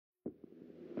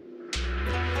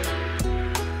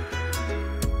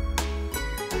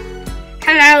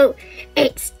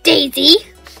Daisy.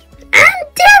 I'm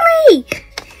Dilly.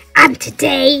 And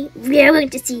today we are going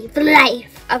to see the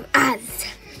life of us.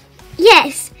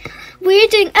 Yes, we're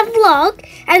doing a vlog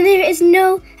and there is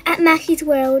no At Mackie's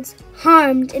Worlds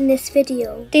harmed in this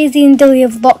video. Daisy and Dilly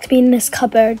have locked me in this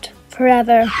cupboard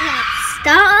forever. Let's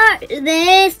start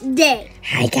this day.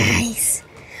 Hi guys,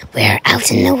 we're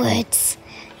out in the woods.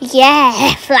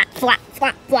 Yeah, flap, flap,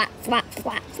 flap, flap, flap,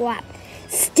 flap, flap.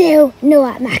 Still no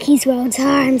At Mackie's Worlds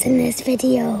harms in this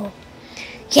video.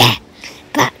 Yeah,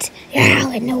 but you're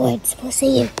out in the woods. We'll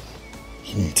see you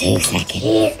in 2 seconds.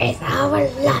 Here is our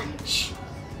lunch.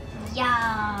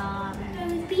 Yum.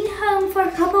 We've been home for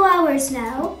a couple hours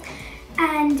now,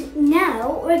 and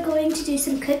now we're going to do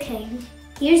some cooking.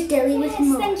 Here's Dilly with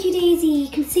more. Thank you, Daisy. You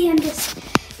can see I'm just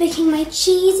making my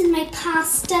cheese and my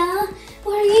pasta.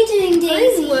 What are you doing,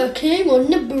 Daisy? I'm working on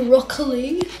the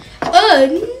broccoli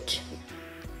and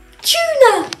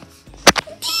tuna.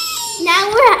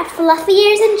 Now we're at Fluffy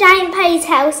Ears and Giant Pie's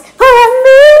house for a